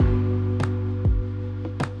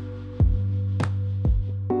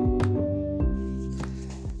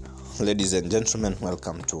Ladies and gentlemen,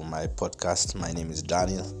 welcome to my podcast. My name is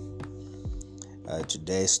Daniel.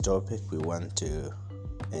 Today's topic, we want to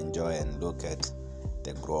enjoy and look at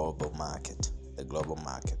the global market. The global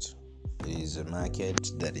market is a market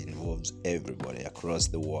that involves everybody across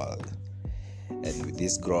the world. And with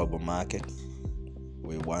this global market,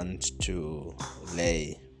 we want to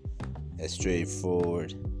lay a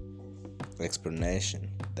straightforward explanation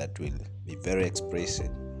that will be very explicit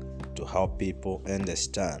to help people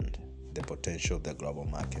understand the potential of the global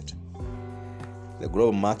market. The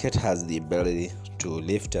global market has the ability to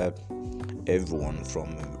lift up everyone from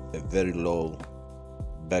a very low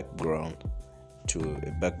background to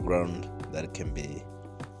a background that can be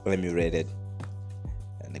emulated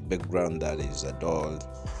and a background that is adored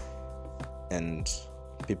and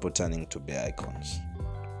people turning to be icons.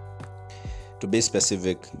 To be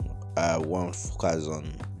specific, I won't focus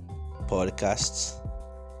on podcasts,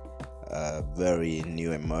 very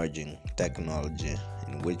new emerging technology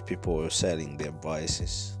in which people are selling their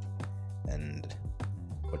voices and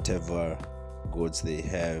whatever goods they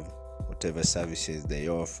have, whatever services they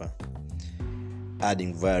offer,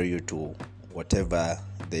 adding value to whatever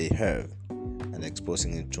they have and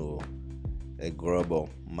exposing it to a global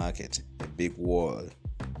market, a big world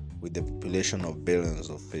with a population of billions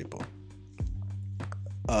of people.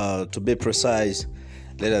 To be precise,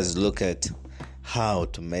 let us look at how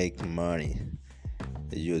to make money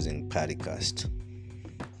using podcast.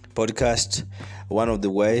 One of the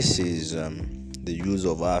ways is the use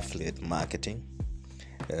of affiliate marketing.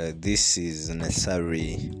 This is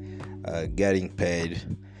necessarily getting paid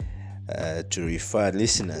to refer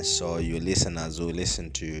listeners or your listeners who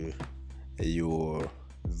listen to your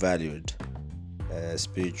valued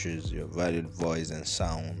speeches, your valued voice and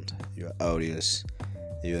sound, your audios.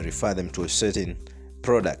 You refer them to a certain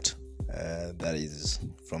product that is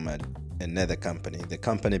from another company. The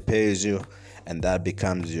company pays you, and that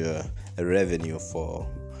becomes your revenue for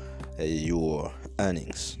your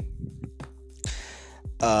earnings.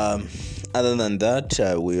 Other than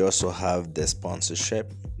that, we also have the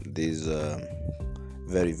sponsorship. These are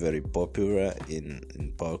very, very popular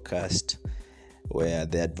in podcast, where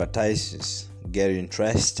the advertisers get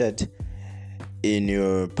interested in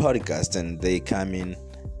your podcast and they come in,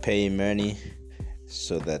 pay money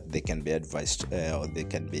so that they can be advised or they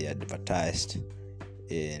can be advertised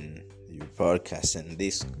in your podcast, and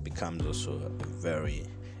this becomes also a very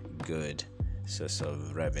good source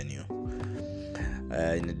of revenue.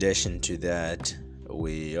 In addition to that,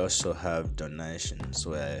 we also have donations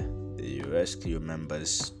where you ask your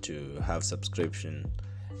members to have subscription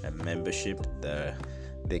and membership that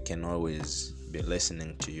they can always be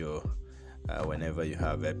listening to you whenever you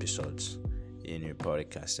have episodes in your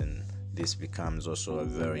podcast, and this becomes also a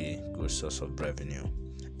very good source of revenue.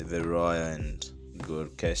 The very loyal and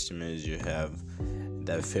good customers you have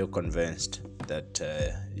that feel convinced that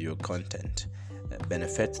your content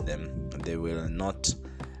benefits them, they will not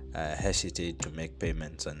hesitate to make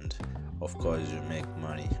payments, and of course you make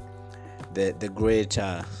money. The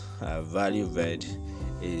greater value of it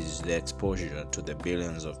is the exposure to the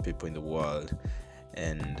billions of people in the world,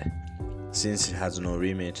 and since it has no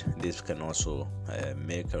limit, this can also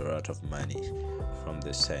make a lot of money from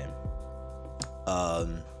the same.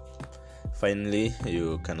 Finally,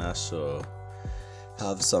 you can also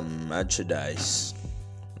have some merchandise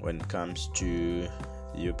when it comes to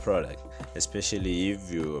your product, especially if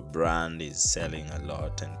your brand is selling a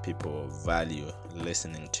lot and people value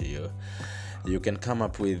listening to you. You can come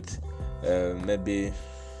up with maybe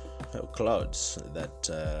clothes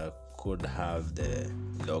that could have the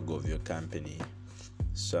logo of your company,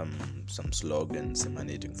 some slogans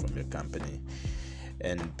emanating from your company,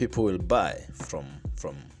 and people will buy from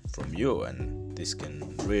you, and this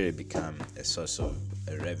can really become a source of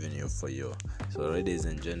revenue for you. So ladies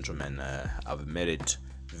and gentlemen, I've made it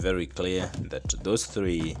very clear that those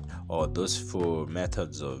three or those four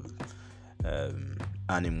methods of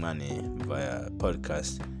earning money via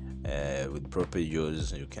podcast, with proper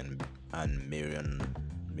use, you can earn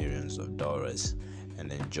millions of dollars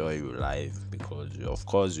and enjoy your life, because of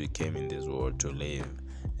course we came in this world to live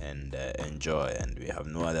and enjoy, and we have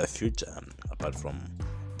no other future apart from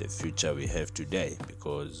the future we have today,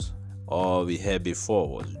 because all we had before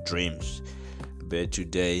was dreams, but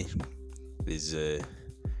today is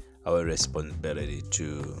our responsibility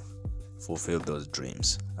to fulfill those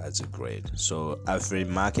dreams as a grade. So affiliate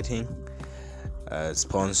marketing,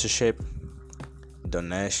 sponsorship,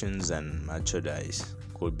 donations and merchandise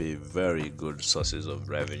could be very good sources of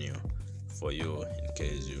revenue for you in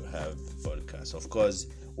case you have podcasts. Of course,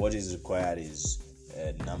 what is required is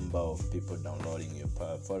a number of people downloading your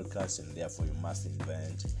podcast, and therefore you must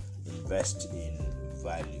invest in invest in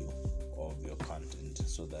value of your content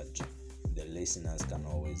so that the listeners can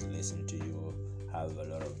always listen to you, have a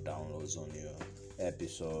lot of downloads on your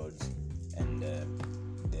episodes, and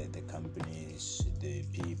the companies, the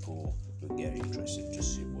people will get interested to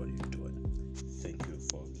see what you